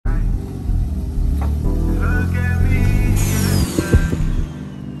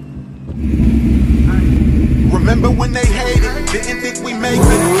when they hated, didn't think we make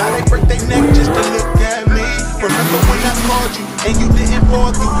it. Now they break their neck just to look at me. Remember when I called you and you didn't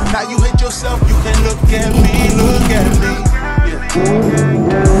fall through? Now you hate yourself, you can look at me, look at me.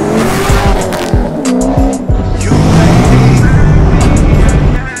 You made me.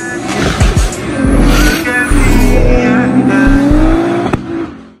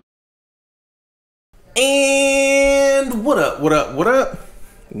 And what up, what up, what up?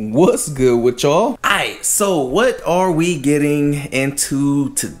 What's good with y'all? Alright, so what are we getting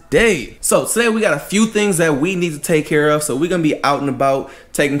into today? So today we got a few things that we need to take care of. So we're gonna be out and about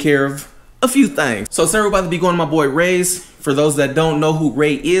taking care of a few things. So today we're about to be going to my boy Ray's. For those that don't know who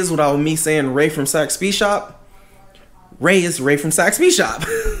Ray is, without me saying Ray from Sax Speed Shop, Ray is Ray from Sax Speed Shop.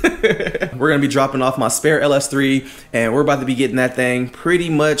 We're gonna be dropping off my spare LS3 and we're about to be getting that thing pretty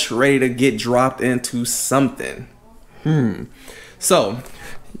much ready to get dropped into something. So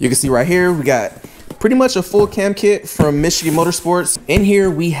you can see right here, we got pretty much a full cam kit from Michigan Motorsports. In here,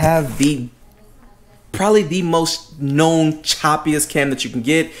 we have probably the most known choppiest cam that you can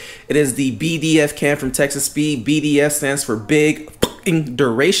get. It is the BDF cam from Texas Speed. BDF stands for big fucking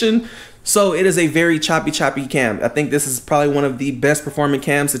duration. So it is a very choppy cam. I think this is probably one of the best performing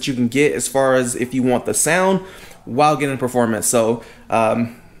cams that you can get as far as if you want the sound while getting performance. So,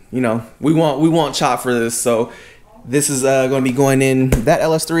 you know, we want chop for this. So this is going to be going in that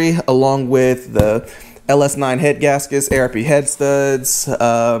LS3 along with the LS9 head gaskets, ARP head studs,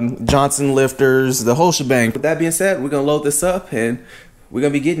 Johnson lifters, the whole shebang. With that being said, we're going to load this up and we're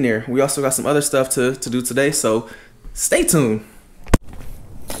going to be getting there. We also got some other stuff to do today, so stay tuned.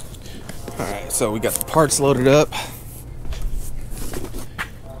 All right, so we got the parts loaded up.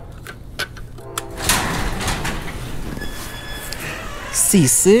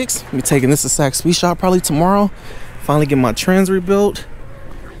 C6, I'm taking this to Sax Speed Shop probably tomorrow. Finally get my trans rebuilt.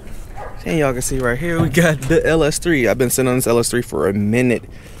 And y'all can see right here, we got the LS3. I've been sitting on this LS3 for a minute.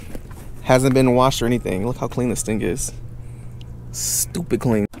 Hasn't been washed or anything. Look how clean this thing is. Stupid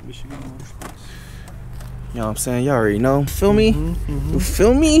clean. You know what I'm saying? Y'all already know. Feel me? You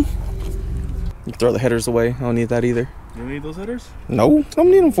feel me? You throw the headers away. I don't need that either. You don't need those headers? No, I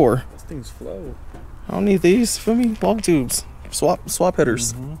don't need them for. Those things flow. I don't need these. Feel me? Log tubes. Swap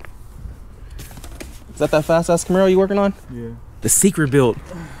headers. Is that fast ass Camaro you working on? Yeah. The secret build.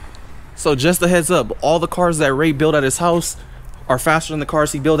 So just a heads up, all the cars that Ray built at his house are faster than the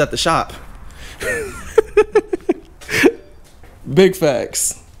cars he built at the shop. Big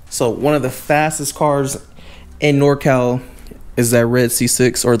facts. So one of the fastest cars in NorCal is that red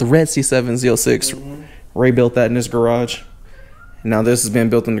C6 or the red C7 Z06. Ray built that in his garage. Now this has been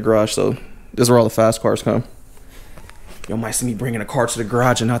built in the garage, so this is where all the fast cars come. You might see me bringing a car to the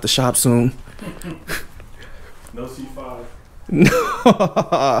garage and not the shop soon. No C5.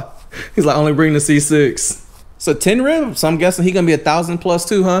 No. He's like, only bring the C6. So 10 rib, so I'm guessing he gonna be 1,000 plus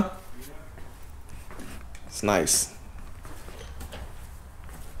too, huh? It's nice.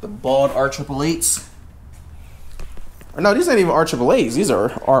 The bald R888s. Or no, these ain't even R888s. These are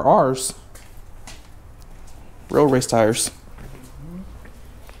RRs. Real race tires.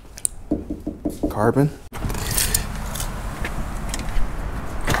 Carbon.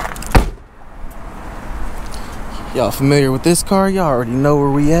 Y'all familiar with this car? Y'all already know where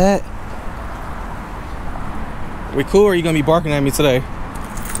we at. We cool or are you gonna be barking at me today?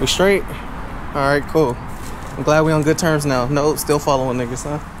 We straight? Alright, cool. I'm glad we on good terms now. No, still following niggas,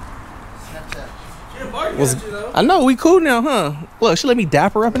 huh? I know, we cool now, huh? Look, she let me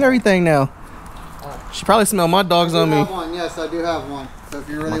dap her up and everything now. She probably smelled my dogs on me. Yes, I do have one. So if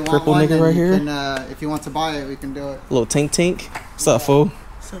you really my want one, nigga then right you here. can, if you want to buy it, we can do it. Little tink. What's up, fool?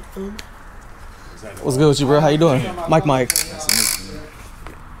 What's up, fool? What's good with you, bro? How you doing? Mike.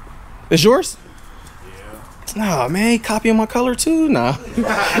 It's yours? Yeah. Nah, man, copying my color too? Nah.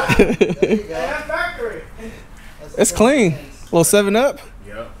 It's clean. Little 7-Up.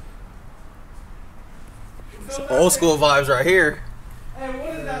 Yep. Some old school vibes right here. Hey,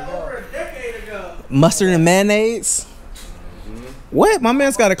 what is that over a decade ago? Mustard and mayonnaise. What? My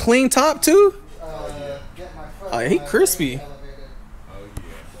man's got a clean top too? Oh, he crispy.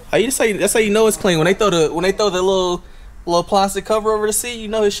 How you say? That's how you know it's clean. When they throw the little plastic cover over the seat, you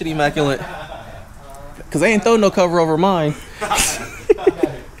know his shit immaculate. Cause they ain't throw no cover over mine.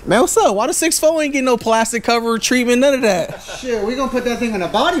 Man, what's up? Why the 6.4 ain't getting no plastic cover treatment? None of that. Shit, we gonna put that thing in a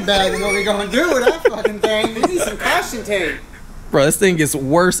body bag. Is what we gonna do with that fucking thing? We need some caution tape. Bro, this thing gets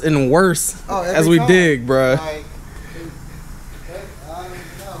worse and worse as we dig, bro. Like,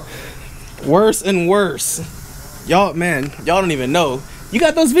 Worse and worse. Y'all, man, y'all don't even know. You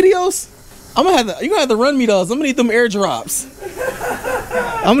got those videos? You gonna have to run me those. I'm gonna need them airdrops.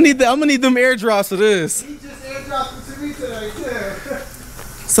 I'm gonna need them airdrops for this. he just airdropped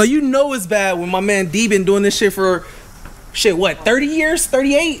So you know it's bad when my man D been doing this shit for shit, what, 30 years?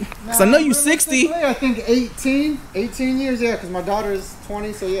 38? Because I know you 60. I think 18 years, yeah, because my daughter is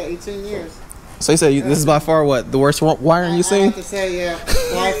 20, so yeah, 18 years. So you said this is by far what, the worst wiring you I seen? have to say, yeah,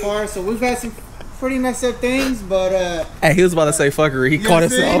 by far. So we've had some pretty messed up things, but Hey, he was about to say fuckery. He caught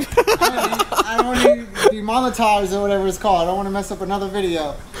himself. I don't want to be demonetized or whatever it's called. I don't want to mess up another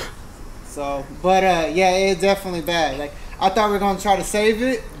video. So, but yeah, it's definitely bad. Like, I thought we were gonna try to save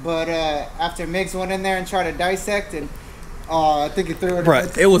it, but after Miggs went in there and tried to dissect, and I think it threw it.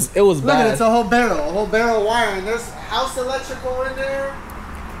 Bruh, it was Look bad. at it, it's a whole barrel of wiring. There's house electrical in there.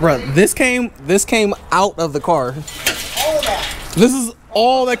 Bruh, this came out of the car. All of that. This is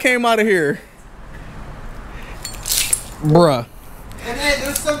all that came out of here. Bruh. And then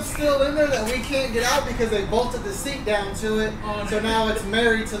there's some still in there that we can't get out because they bolted the seat down to it. So now it's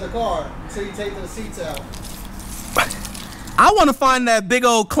married to the car until you take those seats out. I want to find that big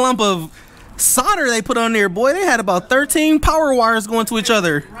old clump of solder they put on there, boy. They had about 13 power wires going to each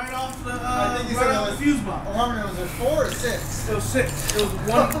other. Right off the, I think you right said off it the was fuse box. How many was there? 4 or 6? It was 6. It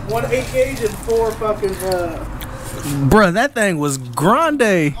was one 8 gauge and 4 fucking, Bruh, that thing was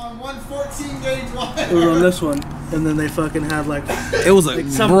grande. On one 14 gauge wire. it was on this one. And then they fucking have like It was a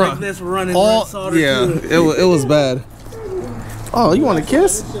something bruh. like this running All solder yeah, to it. it was bad. Oh, you want a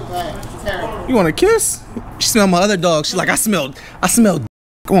kiss? You want a kiss? She smelled my other dog. She's like, I smelled. I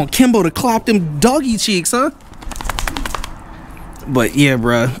want Kimbo to clap them doggy cheeks, huh? But yeah,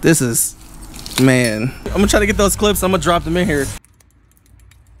 bruh, this is, man. I'm gonna try to get those clips. I'm gonna drop them in here.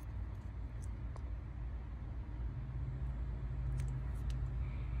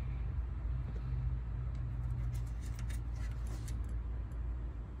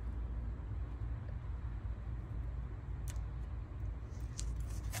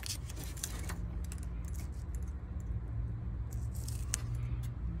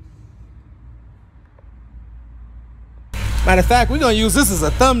 Matter of fact, we're gonna use this as a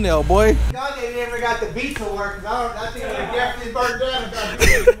thumbnail, boy. God, they never got the beat to work. I think it would have definitely burned down if that beat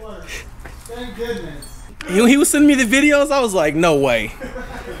didn't work. Thank goodness. When he was sending me the videos, I was like, no way.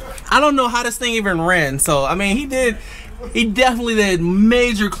 I don't know how this thing even ran. So, I mean, he definitely did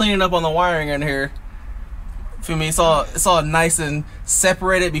major cleaning up on the wiring in here. Feel me? It's all nice and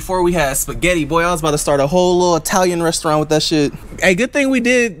separated. Before we had spaghetti, boy, I was about to start a whole little Italian restaurant with that shit. Hey, good thing we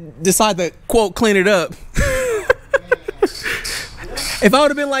did decide to, quote, clean it up. If I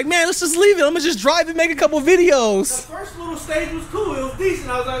would have been like, man, let's just leave it. I'm gonna just drive and make a couple videos. The first little stage was cool. It was decent.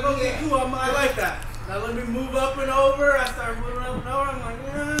 I was like, okay, cool. I like that. Now let me move up and over. I started moving up and over. I'm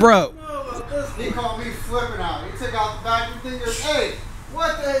like, bro. I don't know about this. He called me flipping out. He took out the vacuum thing. He goes, hey,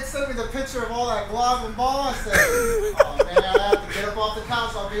 what the heck? Sent me the picture of all that glob and ball. I said, oh man, I have to get up off the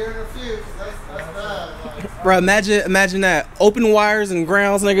couch. I'll be here in a few. That's bad. Like, Bro, imagine that. Open wires and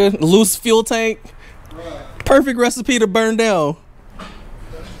grounds, nigga. Loose fuel tank. bro. Perfect recipe to burn down.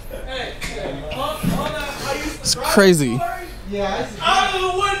 It's crazy. Yeah, Out of the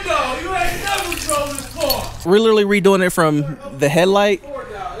window! You ain't never drove this car! We're literally redoing it from the headlight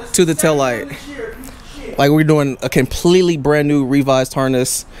to the tail light. Like, we're doing a completely brand new revised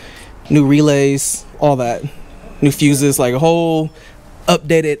harness, new relays, all that. New fuses, like a whole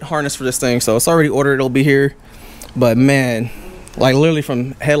updated harness for this thing. So it's already ordered, it'll be here. But man, like literally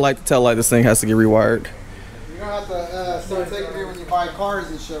from headlight to tail light, this thing has to get rewired. you're gonna have to start taking me when you buy cars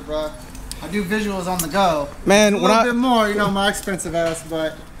and shit, bro. I do visuals on the go. Man, A little bit more, you know, my expensive ass,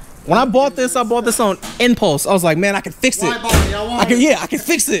 but when I bought this on impulse. I was like, man, I can fix it. why body? I can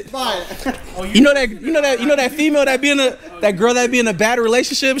fix it. buy it. You know that female that girl that be in a bad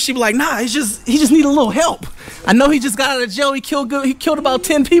relationship, she be like, nah, he just need a little help. I know he just got out of jail, he killed about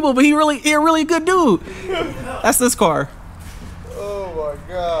 10 people, but he a really good dude. That's this car. Oh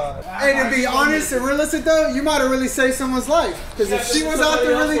my god. Hey, to be honest and realistic though, you might have really saved someone's life. Because if she was out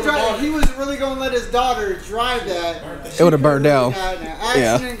there really driving, if he was really gonna let his daughter drive that, It would have burned down. got in an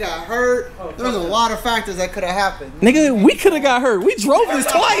accident, got hurt. There was a lot of factors that could have happened. Nigga, we could have got hurt. We drove this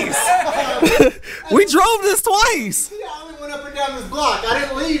twice. We drove this twice. See, I only went up and down this block. I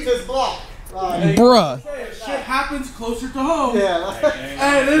didn't leave this block. Like, Bruh. Shit happens closer to home. yeah.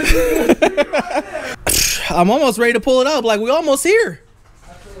 Hey, this is right there. I'm almost ready to pull it up. Like, we almost here.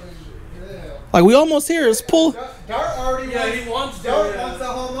 Like, we almost here. Let's pull. Dart already Yeah, he wants to. Dart Yeah. wants the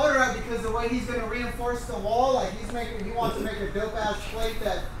whole motor out because the way he's gonna reinforce the wall, like he wants to make a dope ass plate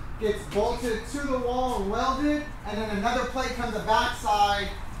that gets bolted to the wall and welded, and then another plate comes the backside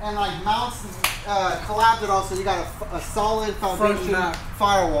and like mounts, collabs it all, so you got a solid foundation back.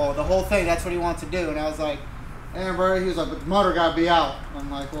 firewall, the whole thing. That's what he wants to do, and I was like. And bro, he was like, but the motor gotta be out. I'm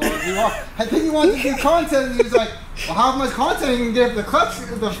like, well, I think he wanted to do content, and he was like, Well, how much content you can get if the clutch,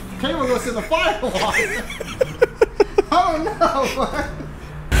 the cable goes in the firewall? I don't know.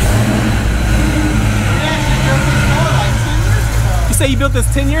 You say you built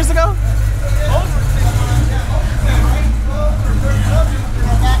this 10 years ago?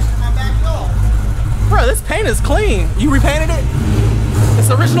 Bro, this paint is clean. You repainted it? It's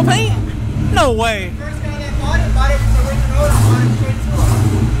original paint? No way.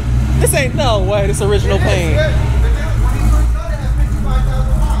 This ain't no way. This original paint.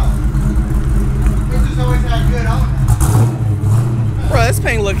 Bro, this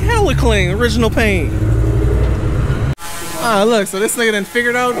paint look hella clean. Original paint. Ah, look, so this nigga done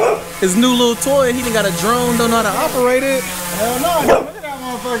figured out his new little toy. He done got a drone, don't know how to operate it. Hell no, look at that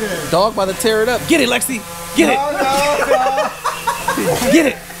motherfucker. Dog about to tear it up. Get it, Lexi. Get it. No. Get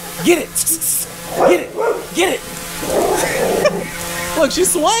it. Get it. Get it. Get it. Look,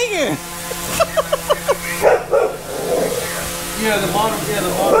 she's swinging. Yeah, the bottom.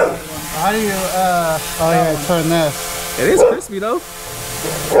 How do you, oh yeah, turn this. It is crispy though.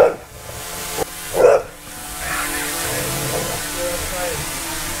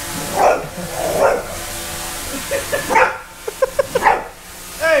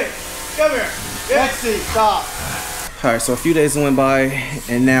 Hey, come here. Lexi, stop. All right, so a few days went by,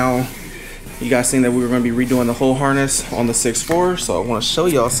 and now you guys seen that we were going to be redoing the whole harness on the 6.4. So I want to show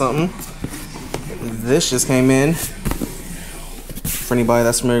y'all something. This just came in. For anybody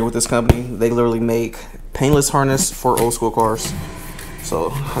that's familiar with this company, they literally make paintless harness for old school cars. So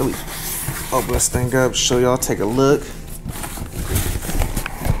let me open this thing up, show y'all, take a look.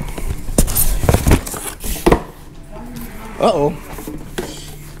 Uh-oh.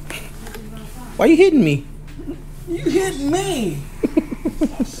 Why you hitting me? You hitting me.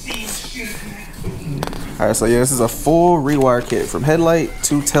 Alright, so yeah, this is a full rewire kit from headlight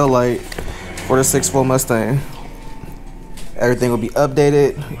to tail light for the 6.4 Mustang. Everything will be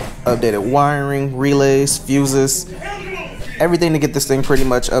updated wiring, relays, fuses, everything to get this thing pretty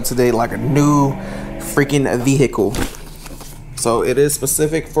much up to date like a new freaking vehicle. So it is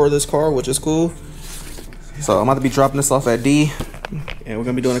specific for this car, which is cool. So I'm about to be dropping this off at D, and we're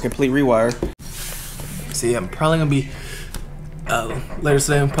gonna be doing a complete rewire. See, I'm probably gonna be later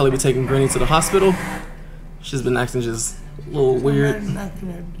today. I'm probably be taking Granny to the hospital. She's been acting just a little weird.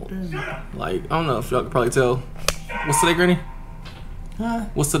 Like, I don't know if y'all can probably tell. What's today, Granny? Huh?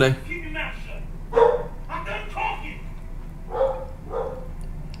 What's today?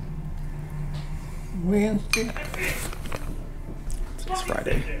 Wednesday. It's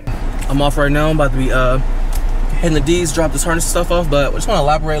Friday. I'm off right now. I'm about to be hitting the D's, drop this harness stuff off, but I just want to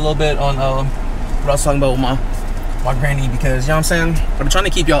elaborate a little bit on what I was talking about with my granny, because, you know what I'm saying? I'm trying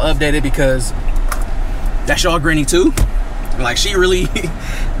to keep y'all updated because that's y'all granny too. Like, she really,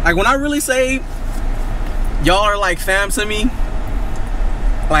 like, when I really say y'all are like fam to me,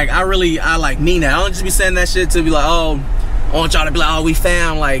 like, I like mean that. I don't just be saying that shit to be like, oh, I want y'all to be like, oh, we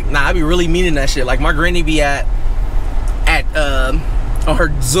fam. Like, nah, I be really meaning that shit. Like, my granny be at on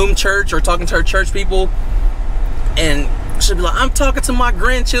her Zoom church or talking to her church people, and she'll be like, I'm talking to my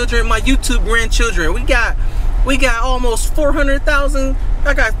grandchildren, my YouTube grandchildren. We got almost 400,000.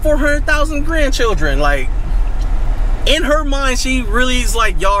 I got 400,000 grandchildren. Like, in her mind, she really is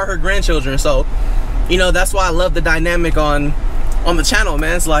like, y'all are her grandchildren. So, you know, that's why I love the dynamic on the channel,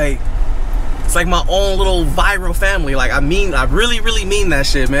 man. It's like my own little viral family. Like, I really mean that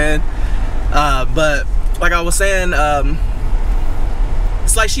shit, man. But like I was saying,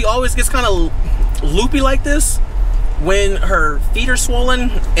 it's like she always gets kind of loopy like this when her feet are swollen,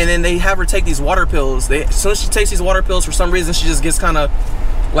 and then they have her take these water pills. As soon as she takes these water pills, for some reason she just gets kind of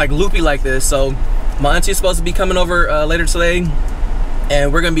like loopy like this. So my auntie is supposed to be coming over later today,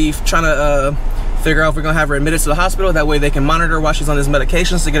 and we're gonna be trying to figure out if we're gonna have her admitted to the hospital. That way they can monitor her while she's on these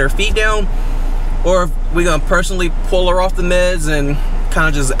medications to get her feet down, or if we're gonna personally pull her off the meds and kind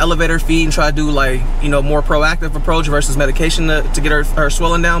of just elevate her feet and try to do, like, you know, more proactive approach versus medication to get her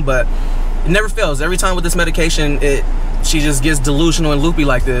swelling down. But it never fails. Every time with this medication, she just gets delusional and loopy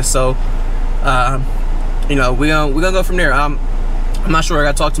like this. So you know, we're gonna go from there. I'm not sure. I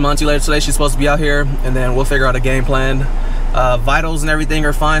gotta talk to my auntie later today. She's supposed to be out here, and then we'll figure out a game plan. Vitals and everything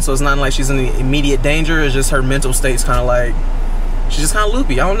are fine, so it's not like she's in immediate danger. It's just her mental state's kind of like, she's just kind of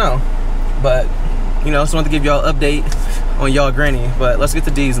loopy. I don't know, but you know, just wanted to give y'all an update on y'all granny. But let's get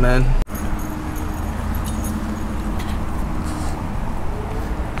to D's, man.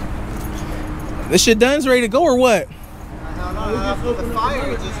 This shit done? It's ready to go or what? No, the fire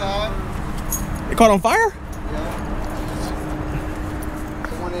we just had. It caught on fire? Yeah.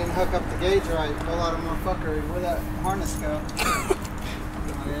 Someone didn't hook up the gauge right. Pull out a motherfucker. Where'd that harness go? Oh,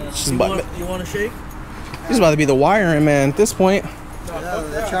 yeah. Just You want a shake? He's about to be the wiring man at this point. Yeah,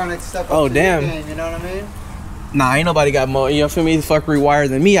 they're trying to step up Oh, to damn. your game, you know what I mean? Nah, ain't nobody got more, you know, feel me? Fuck rewire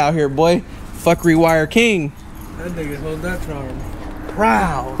than me out here, boy. Fuck rewire king. That nigga hold that charm.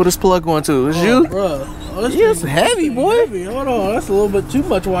 Proud. Who this plug going to? Is you? Bro. Oh, this Yes, thing- heavy, this thing boy. Heavy. Hold on, that's a little bit too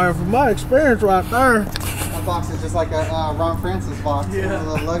much wire from my experience right there. That box is just like a Ron Francis box. Yeah. One of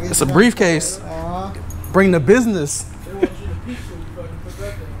the luggage It's a bags. briefcase. Bring the business. They want you to piece when you fucking put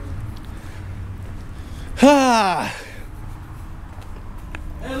that thing Ah.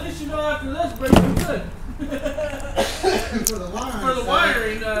 in. Hey, at least you know after this, bring it good. For the wiring. For the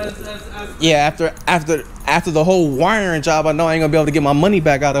wiring, as Yeah, after the whole wiring job, I know I ain't gonna be able to get my money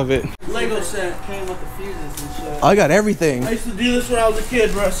back out of it. Lego set came with the fuses and shit. I got everything. I used to do this when I was a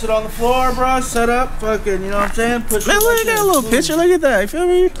kid, bro. Sit on the floor, bro. Set up, fucking, you know what I'm saying? Push. Man, look at that little picture. Look at that. You feel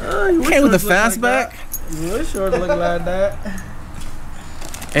me? You Came with the fastback. You wish yours look like that.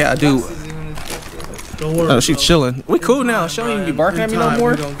 Yeah, I do. Don't worry. Oh, she chilling. We cool now. She don't even be barking at me no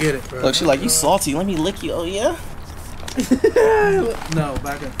more. We gonna get it, bro. Look, she like, you salty. Let me lick you. Oh, yeah? No,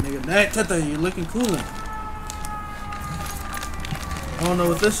 back up, nigga. Hey, Tata, you're looking cool. I don't know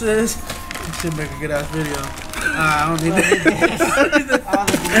what this is. You should make a good ass video. I don't need that.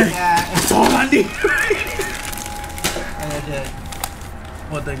 That's all I need.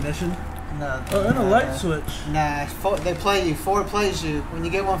 What, the ignition? No. Oh, and a light switch. Nah, Ford plays you. When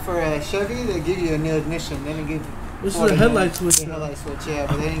you get one for a Chevy, they give you a new ignition. They don't give This is Ford a headlight switch. The headlight switch, yeah.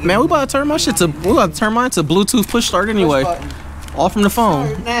 But they didn't give Man, we you about to turn my shit to, we about to turn mine to Bluetooth push start push anyway. button. All from the phone.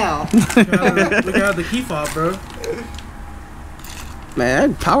 Start now. We got the key fob, bro.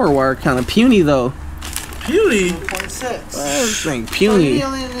 Man, that power wire kind of puny though. Puny. 1.6. This thing So puny. you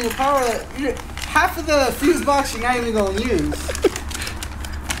only need power. Half of the fuse box you're not even gonna use.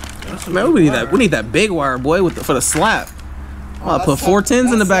 Man, we need that. We need that big wire, boy, with for the slap. I'll that's put 410s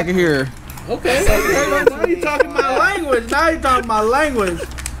in the that's back of here. Okay. Now you talking my language. Now you talking my language.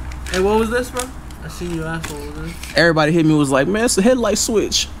 Hey, what was this, bro? I seen you asshole with this. Everybody hit me was like, man, it's a headlight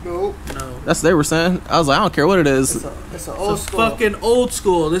switch. Nope. No. That's what they were saying. I was like, I don't care what it is. It's an old It's school. fucking old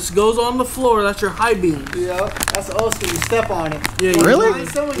school. This goes on the floor. That's your high beam. Yep. That's old school. You step on it. Yeah, When Really? you find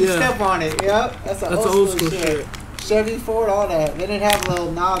someone, you Yeah. step on it. Yep. That's That's old school shit. Chevy, Ford, all that. They didn't have a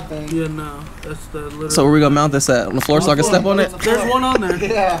little knob thing. Yeah, no. That's the little. So where we gonna mount this at? On the floor so I can step on it? There's one on there.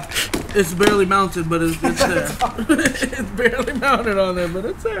 Yeah. It's barely mounted, but it's there. It's barely mounted on there, but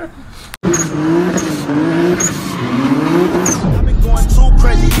it's there. I've been going too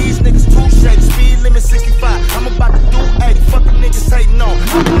crazy.